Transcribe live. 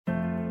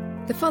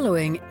The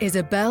following is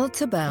a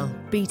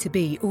Bell2Bell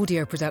B2B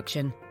audio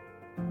production.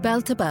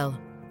 Bell2Bell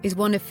is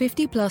one of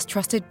 50-plus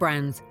trusted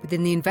brands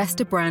within the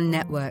Investor Brand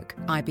Network,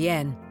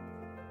 IBN.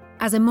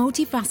 As a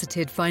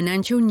multifaceted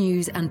financial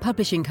news and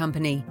publishing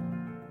company,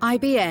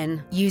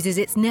 IBN uses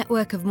its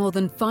network of more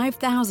than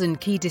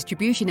 5,000 key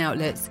distribution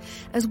outlets,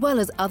 as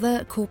well as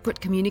other corporate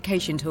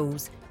communication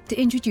tools,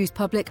 to introduce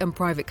public and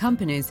private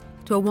companies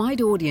to a wide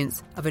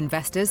audience of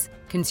investors,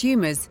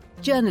 consumers,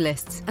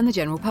 journalists, and the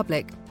general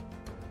public.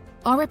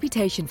 Our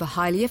reputation for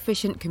highly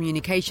efficient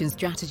communication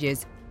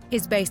strategies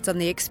is based on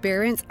the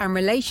experience and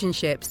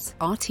relationships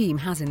our team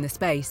has in the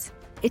space.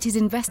 It is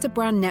Investor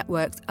Brand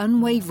Network's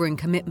unwavering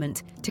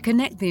commitment to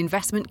connect the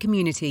investment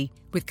community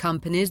with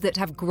companies that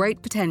have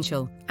great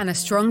potential and a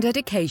strong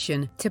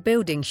dedication to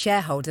building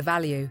shareholder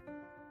value.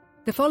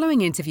 The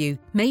following interview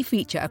may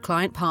feature a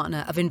client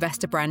partner of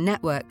Investor Brand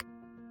Network.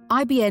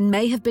 IBN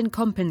may have been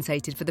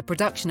compensated for the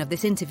production of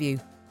this interview.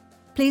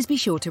 Please be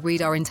sure to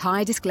read our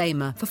entire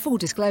disclaimer for full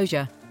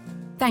disclosure.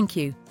 Thank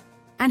you.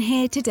 And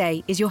here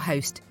today is your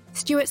host,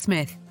 Stuart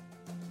Smith.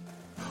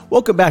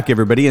 Welcome back,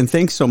 everybody, and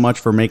thanks so much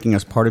for making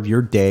us part of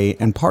your day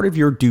and part of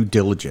your due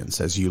diligence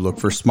as you look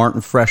for smart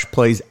and fresh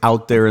plays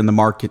out there in the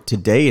market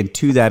today. And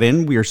to that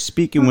end, we are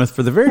speaking with,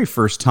 for the very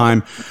first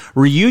time,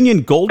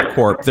 Reunion Gold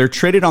Corp. They're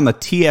traded on the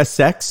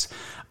TSX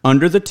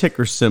under the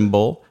ticker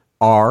symbol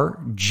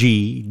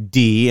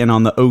RGD and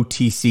on the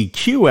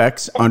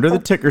OTCQX under the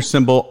ticker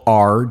symbol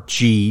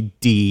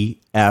RGDFF.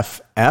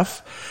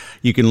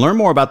 You can learn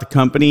more about the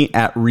company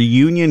at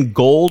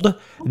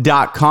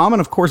reuniongold.com. And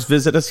of course,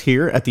 visit us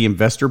here at the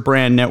Investor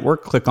Brand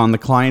Network. Click on the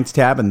Clients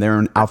tab, and there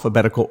in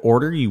alphabetical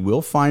order, you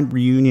will find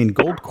Reunion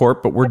Gold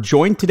Corp. But we're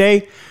joined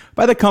today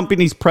by the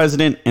company's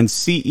president and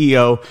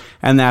CEO,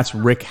 and that's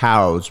Rick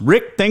Howes.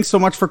 Rick, thanks so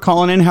much for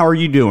calling in. How are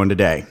you doing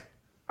today?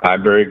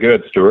 I'm very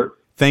good, Stuart.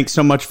 Thanks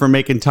so much for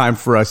making time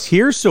for us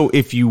here. So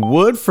if you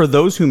would, for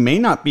those who may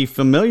not be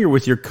familiar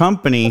with your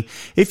company,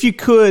 if you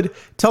could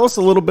tell us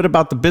a little bit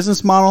about the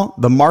business model,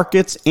 the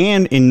markets,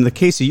 and in the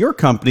case of your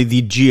company,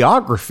 the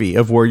geography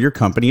of where your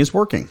company is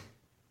working.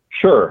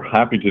 Sure,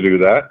 happy to do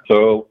that.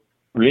 So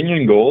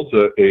Reunion Gold's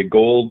a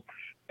gold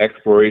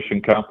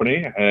exploration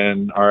company,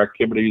 and our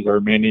activities are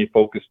mainly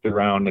focused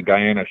around the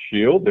Guyana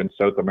Shield in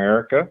South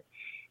America.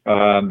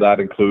 That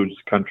includes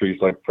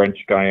countries like French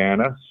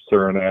Guyana,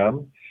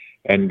 Suriname,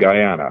 and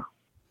Guyana.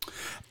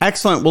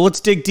 Excellent. Well, let's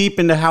dig deep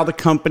into how the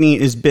company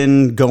has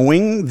been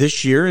going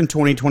this year in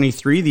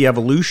 2023, the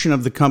evolution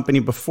of the company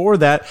before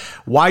that.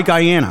 Why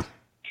Guyana?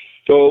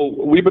 So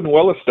we've been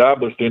well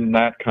established in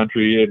that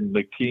country, and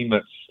the team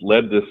that's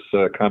led this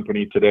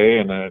company today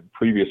and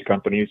previous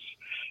companies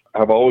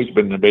have always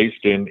been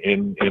based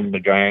in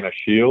the Guyana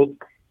Shield.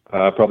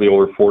 Probably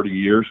over 40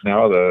 years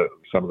now.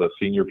 Some of the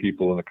senior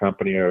people in the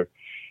company have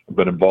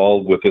been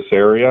involved with this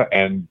area,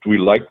 and we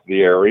like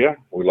the area,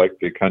 we like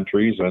the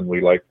countries, and we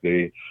like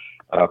the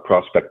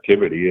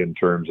prospectivity in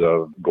terms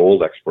of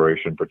gold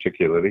exploration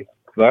particularly.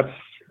 That's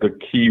the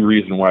key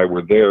reason why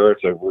we're there.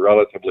 It's a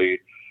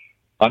relatively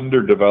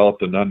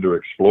underdeveloped and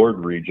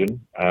underexplored region,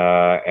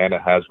 and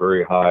it has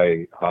very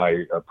high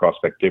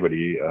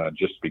prospectivity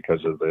just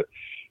because of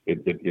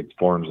it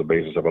forms the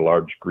basis of a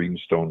large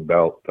greenstone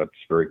belt that's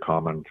very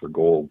common for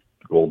gold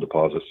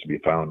deposits to be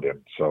found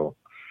in. So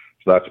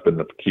that's been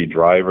the key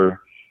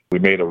driver. We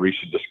made a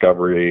recent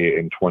discovery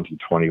in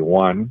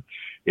 2021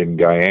 in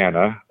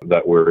Guyana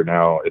that we're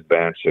now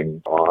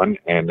advancing on,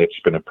 and it's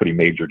been a pretty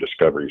major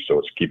discovery, so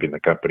it's keeping the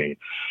company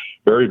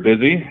very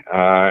busy,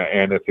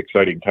 and it's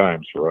exciting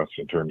times for us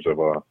in terms of,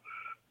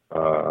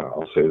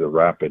 I'll say, the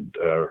rapid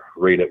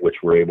rate at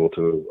which we're able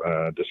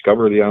to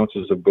discover the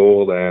ounces of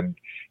gold and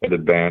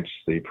advance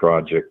the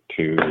project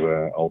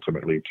to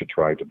ultimately to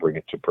try to bring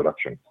it to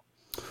production.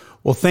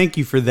 Well, thank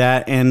you for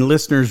that. And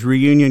listeners,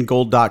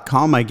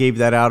 reuniongold.com, I gave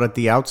that out at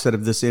the outset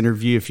of this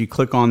interview. If you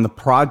click on the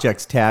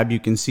projects tab, you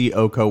can see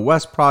Oko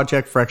West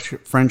Project,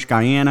 French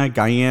Guyana,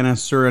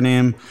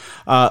 Suriname.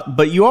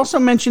 But you also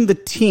mentioned the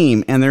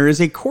team, and there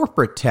is a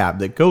corporate tab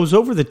that goes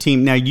over the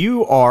team. Now,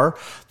 you are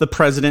the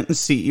president and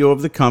CEO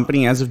of the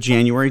company as of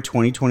January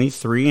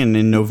 2023, and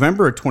in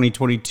November of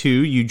 2022,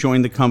 you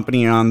joined the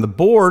company on the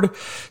board.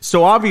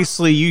 So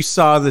obviously, you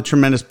saw the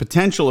tremendous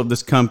potential of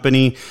this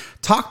company.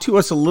 Talk to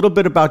us a little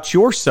bit about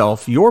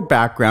yourself, your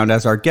background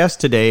as our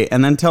guest today,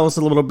 and then tell us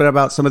a little bit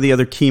about some of the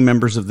other key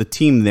members of the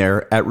team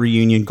there at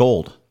Reunion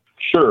Gold.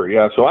 Sure,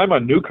 yeah. So I'm a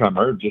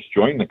newcomer, just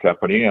joined the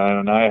company,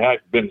 and I had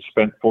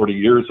spent 40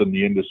 years in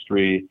the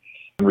industry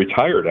and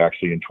retired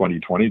actually in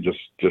 2020, just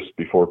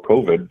before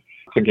COVID,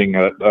 thinking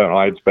that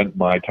I'd spent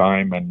my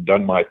time and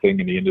done my thing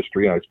in the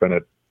industry. I spent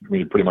it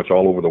pretty much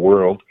all over the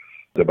world,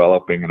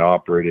 developing and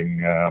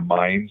operating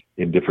mines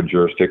in different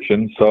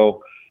jurisdictions.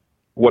 So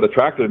what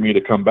attracted me to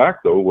come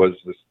back, though, was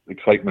this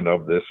excitement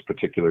of this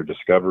particular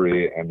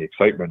discovery and the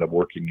excitement of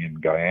working in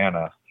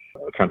Guyana,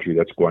 a country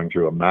that's going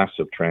through a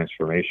massive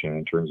transformation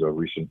in terms of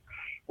recent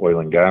oil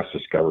and gas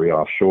discovery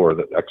offshore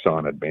that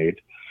Exxon had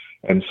made.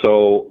 And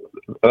so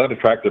that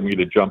attracted me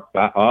to jump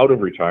back out of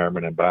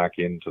retirement and back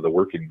into the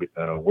working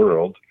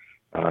world.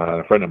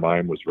 A friend of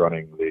mine was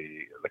running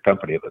the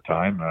company at the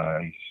time.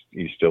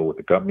 He's still with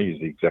the company.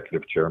 He's the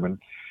executive chairman,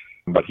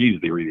 but he's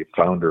the really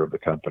founder of the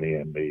company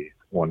and the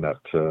one that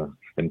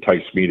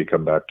enticed me to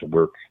come back to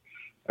work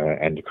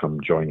and to come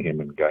join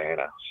him in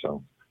Guyana.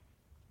 So.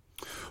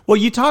 Well,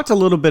 you talked a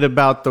little bit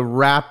about the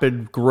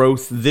rapid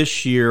growth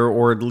this year,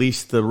 or at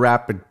least the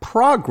rapid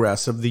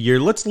progress of the year.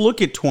 Let's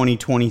look at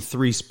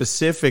 2023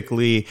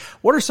 specifically.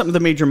 What are some of the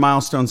major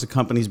milestones the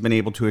company's been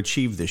able to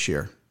achieve this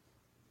year?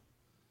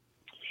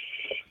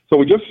 So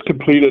we just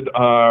completed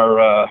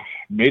our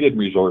maiden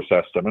resource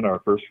estimate, our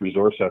first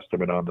resource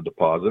estimate on the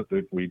deposit.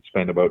 We'd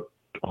spent about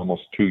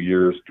almost 2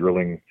 years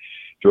drilling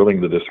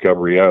the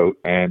discovery out,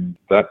 and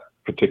that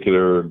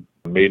particular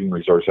maiden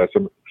resource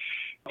estimate,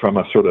 from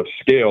a sort of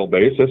scale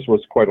basis, was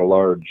quite a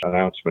large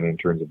announcement in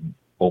terms of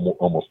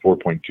almost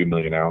 4.2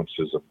 million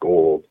ounces of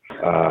gold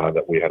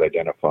that we had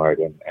identified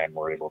and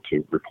were able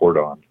to report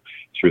on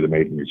through the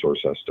maiden resource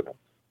estimate.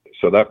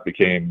 So that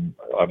became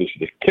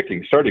obviously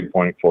the starting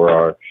point for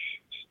our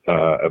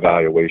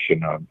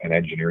evaluation and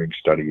engineering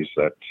studies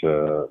that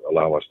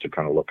allow us to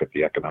kind of look at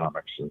the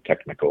economics and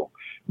technical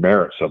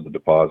merits of the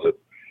deposit,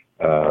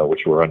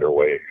 which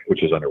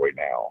is underway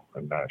now,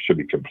 and should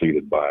be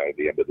completed by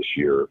the end of this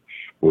year.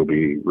 We'll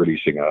be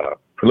releasing a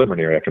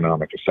preliminary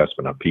economic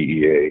assessment on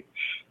PEA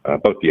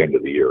about the end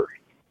of the year.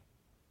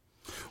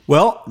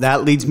 Well,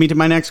 that leads me to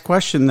my next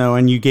question, though,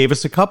 and you gave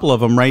us a couple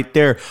of them right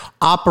there.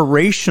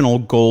 Operational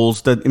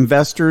goals that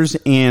investors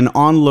and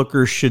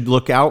onlookers should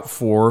look out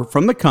for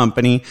from the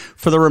company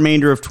for the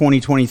remainder of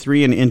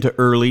 2023 and into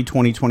early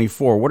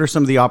 2024. What are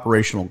some of the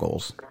operational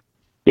goals?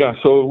 Yeah,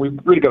 so we've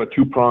really got a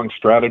two-pronged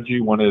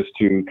strategy. One is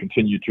to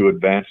continue to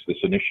advance this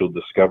initial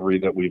discovery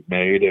that we've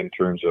made in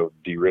terms of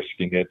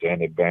de-risking it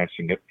and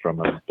advancing it from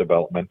a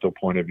developmental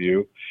point of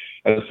view.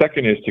 And the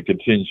second is to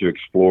continue to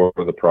explore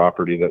the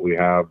property that we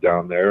have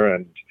down there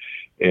and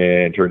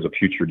in terms of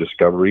future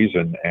discoveries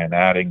and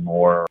adding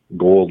more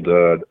gold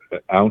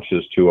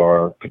ounces to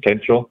our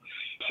potential.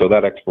 So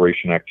that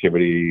exploration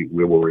activity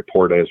we will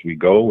report as we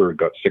go. We've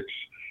got 6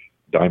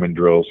 diamond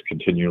drills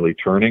continually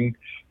turning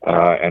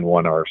and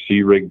 1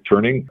 RC rig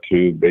turning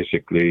to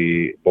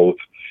basically both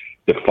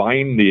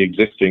define the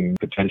existing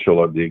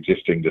potential of the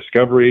existing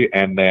discovery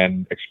and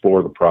then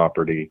explore the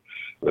property,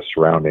 the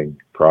surrounding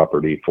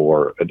property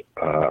for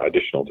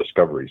additional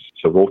discoveries.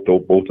 So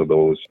both of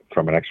those,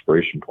 from an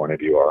exploration point of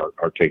view,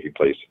 are taking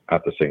place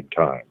at the same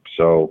time.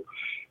 So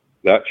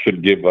that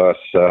should give us,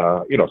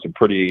 some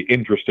pretty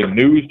interesting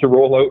news to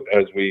roll out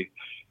as we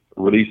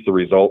release the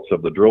results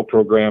of the drill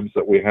programs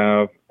that we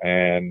have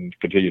and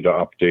continue to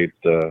update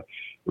the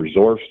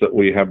resource that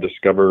we have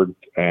discovered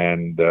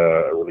and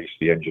release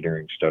the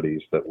engineering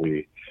studies that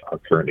we are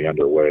currently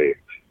underway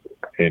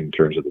in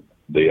terms of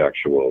the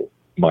actual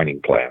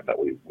mining plan that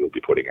we will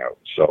be putting out.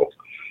 So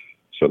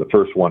the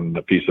first one,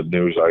 the piece of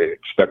news I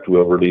expect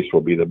we'll release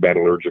will be the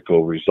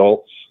metallurgical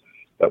results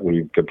that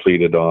we've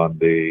completed on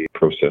the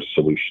process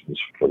solutions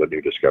for the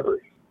new discovery.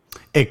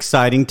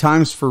 Exciting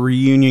times for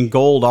Reunion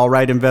Gold. All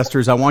right,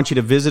 investors, I want you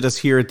to visit us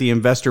here at the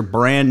Investor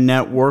Brand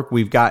Network.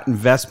 We've got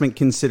investment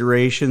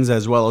considerations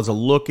as well as a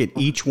look at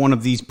each one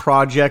of these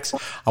projects.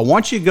 I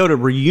want you to go to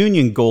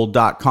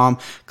reuniongold.com,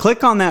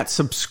 click on that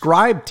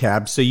subscribe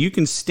tab so you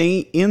can stay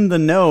in the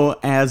know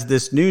as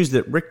this news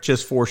that Rick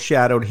just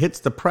foreshadowed hits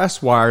the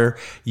press wire.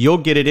 You'll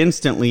get it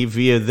instantly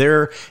via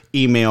their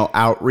email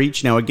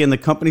outreach. Now, again, the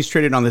company's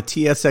traded on the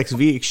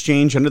TSX.V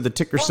exchange under the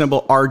ticker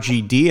symbol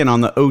RGD and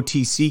on the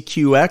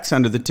OTCQX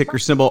under the ticker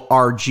symbol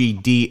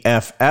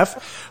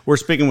RGDFF. We're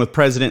speaking with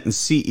President and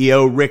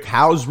CEO Rick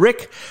Howes.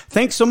 Rick,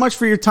 thanks so much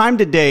for your time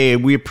today.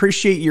 We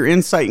appreciate your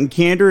insight and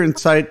candor,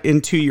 insight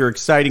into your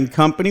exciting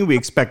company. We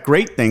expect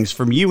great things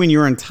from you and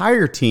your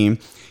entire team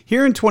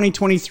here in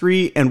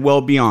 2023 and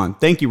well beyond.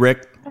 Thank you,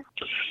 Rick.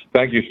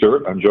 Thank you,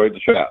 Stuart. I enjoyed the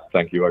chat.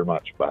 Thank you very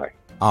much. Bye.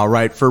 All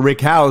right, for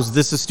Rick Howes,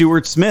 this is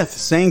Stuart Smith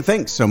saying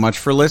thanks so much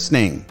for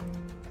listening.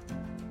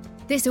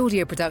 This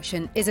audio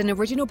production is an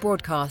original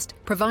broadcast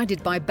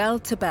provided by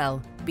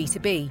Bell2Bell,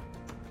 B2B,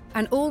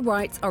 and all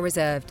rights are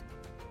reserved.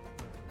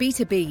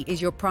 B2B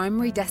is your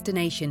primary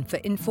destination for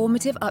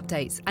informative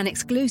updates and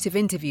exclusive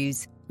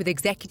interviews with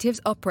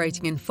executives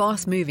operating in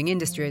fast-moving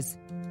industries.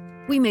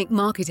 We make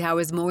market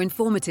hours more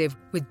informative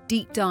with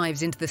deep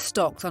dives into the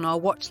stocks on our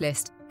watch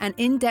list and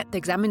in-depth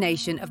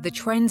examination of the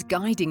trends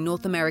guiding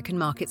North American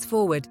markets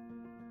forward.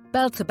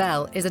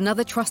 Bell2Bell is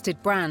another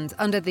trusted brand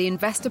under the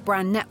Investor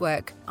Brand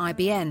Network,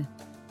 IBN.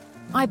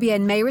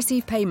 IBN may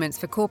receive payments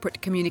for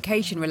corporate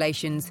communication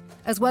relations,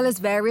 as well as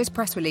various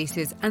press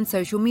releases and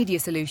social media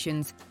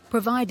solutions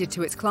provided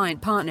to its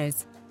client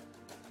partners.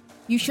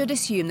 You should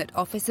assume that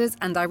officers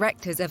and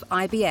directors of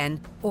IBN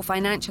or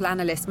financial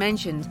analysts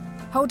mentioned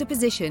hold a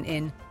position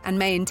in and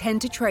may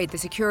intend to trade the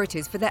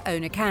securities for their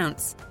own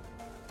accounts.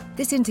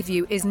 This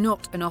interview is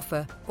not an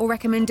offer or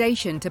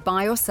recommendation to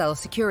buy or sell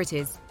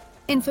securities.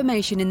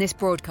 Information in this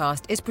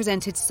broadcast is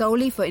presented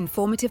solely for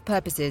informative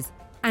purposes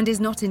and is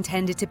not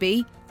intended to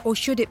be, or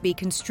should it be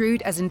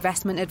construed as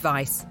investment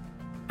advice.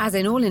 As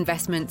in all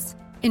investments,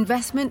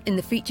 investment in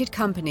the featured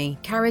company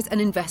carries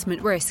an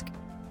investment risk.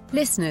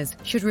 Listeners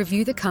should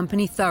review the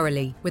company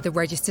thoroughly with a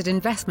registered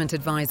investment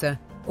advisor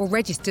or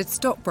registered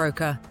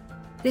stockbroker.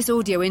 This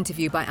audio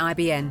interview by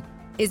IBN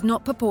is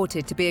not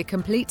purported to be a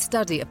complete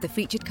study of the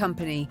featured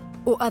company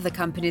or other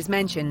companies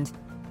mentioned.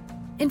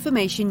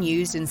 Information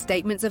used in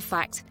statements of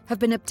fact have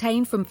been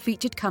obtained from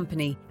featured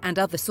company and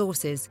other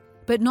sources,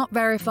 but not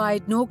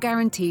verified nor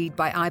guaranteed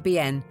by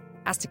IBN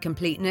as to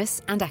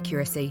completeness and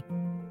accuracy.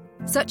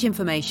 Such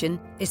information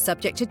is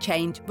subject to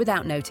change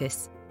without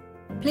notice.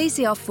 Please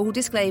see our full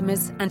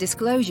disclaimers and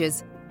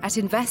disclosures at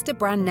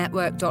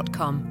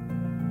investorbrandnetwork.com.